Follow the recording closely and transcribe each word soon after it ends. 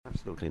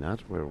Absolutely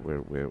not.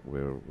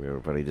 We're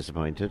very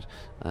disappointed.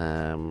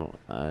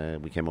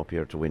 We came up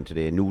here to win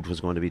today. Knew it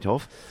was going to be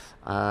tough,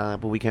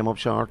 but we came up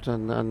short.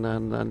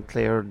 And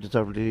Clare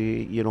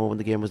deservedly, when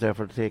the game was there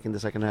for the take in the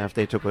second half,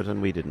 they took it and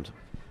we didn't.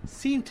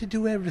 Seemed to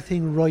do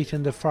everything right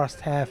in the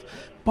first half.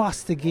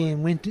 Bossed the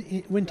game. Went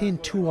in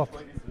 2-up.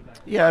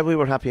 Yeah, we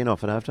were happy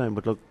enough at half time,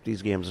 but look,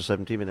 these games are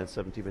 70 minutes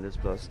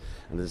plus,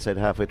 and as I said,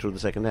 halfway through the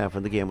second half,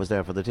 when the game was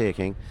there for the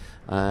taking,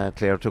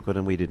 Clare took it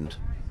and we didn't.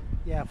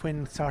 Yeah,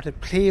 when sort of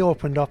play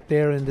opened up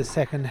there in the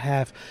second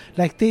half,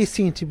 like they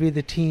seemed to be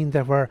the team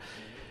that were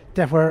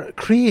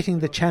creating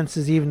the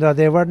chances, even though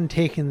they weren't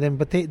taking them,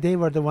 but they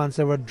were the ones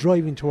that were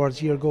driving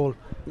towards your goal.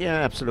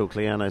 Yeah,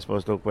 absolutely, and I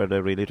suppose, look, where they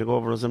really took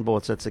over was in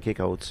both sets of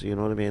kick-outs, you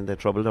know what I mean? They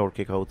troubled our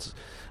kick-outs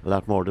a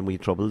lot more than we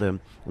troubled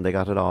them, and they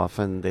got it off,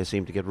 and they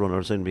seemed to get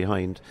runners in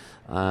behind,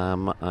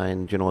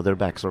 and, their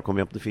backs were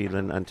coming up the field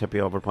and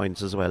tipping over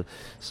points as well.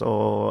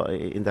 So,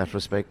 in that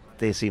respect,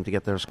 they seemed to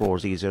get their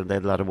scores easier. They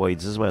had a lot of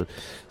wides as well.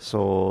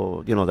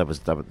 So,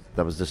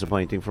 that was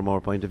disappointing from our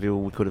point of view.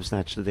 We could have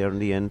snatched it there in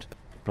the end,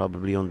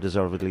 probably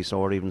undeservedly so,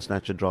 or even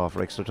snatch a draw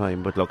for extra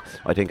time. But look,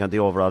 I think on the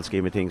overall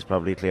scheme of things,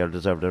 probably Clare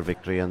deserved their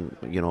victory, and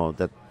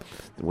that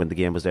when the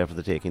game was there for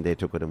the taking, they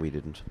took it and we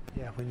didn't.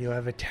 Yeah, when you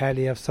have a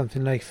tally of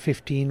something like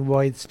 15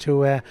 wides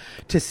to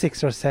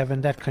 6 or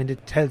 7, that kind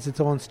of tells its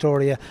own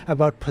story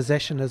about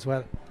possession as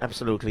well.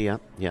 Absolutely, yeah.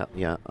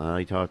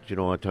 I thought,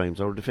 at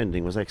times our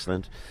defending was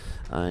excellent,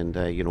 and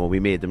we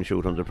made them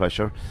shoot under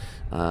pressure,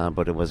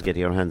 but it was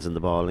getting our hands in the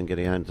ball and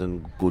getting our hands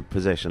in good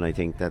possession. I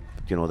think that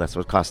that's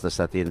what cost us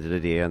at the end of the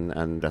day,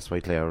 and that's why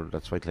Clare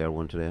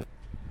won today.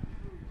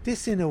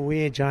 This, in a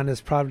way, John,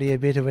 is probably a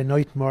bit of a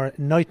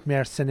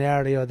nightmare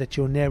scenario that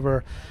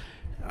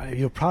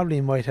you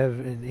probably might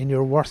have in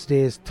your worst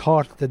days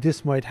thought that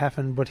this might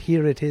happen, but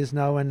here it is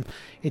now, and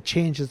it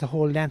changes the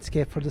whole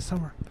landscape for the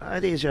summer.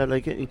 It is, yeah.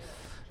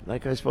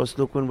 Like I suppose,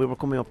 look, when we were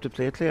coming up to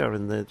play Clare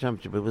in the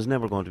championship, it was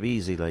never going to be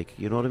easy.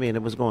 You know what I mean?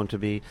 It was going to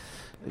be,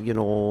 it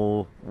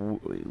was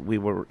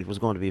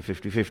going to be a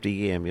 50-50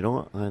 game,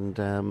 and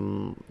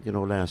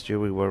last year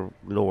we were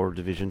lower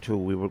Division 2.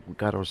 We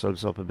got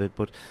ourselves up a bit,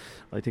 but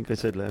I think I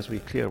said last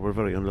week, Clare were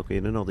very unlucky.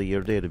 In another year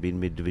they'd have been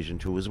mid-Division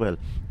 2 as well.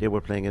 They were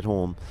playing at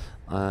home,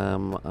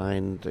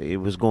 and it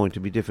was going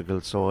to be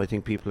difficult, so I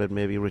think people had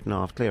maybe written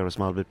off Clare a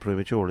small bit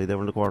prematurely. They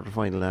were in the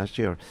quarter-final last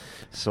year,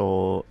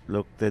 so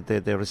look,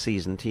 they're a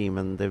seasoned team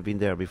and they've been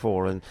there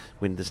before, and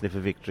when the sniff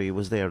of victory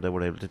was there, they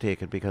were able to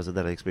take it because of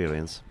that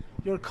experience.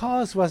 Your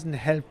cause wasn't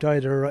helped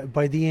either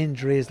by the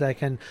injuries,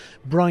 and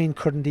Brian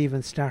couldn't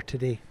even start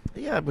today.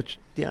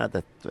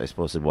 That I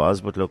suppose it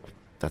was, but look,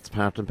 that's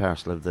part and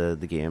parcel of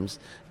the games.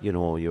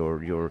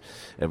 Your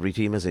every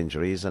team has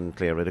injuries, and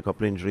Clare had a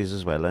couple of injuries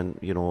as well, and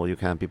you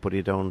can't be putting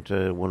it down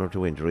to one or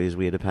two injuries.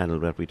 We had a panel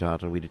that we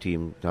thought, and we had a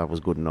team that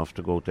was good enough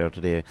to go out there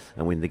today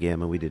and win the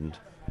game, and we didn't.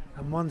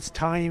 A month's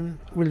time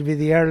will be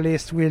the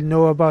earliest we'll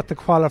know about the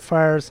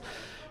qualifiers.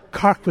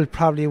 Cork will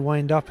probably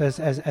wind up as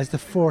the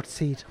fourth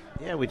seed.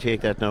 Yeah, we take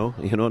that now.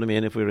 You know what I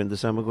mean? If we were in the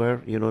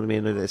Samaguire, you know what I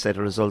mean? A set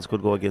of results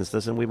could go against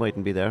us and we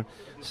mightn't be there.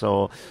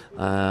 So,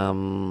 but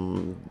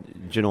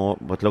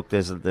look,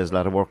 there's a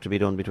lot of work to be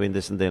done between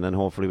this and then, and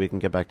hopefully we can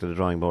get back to the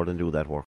drawing board and do that work.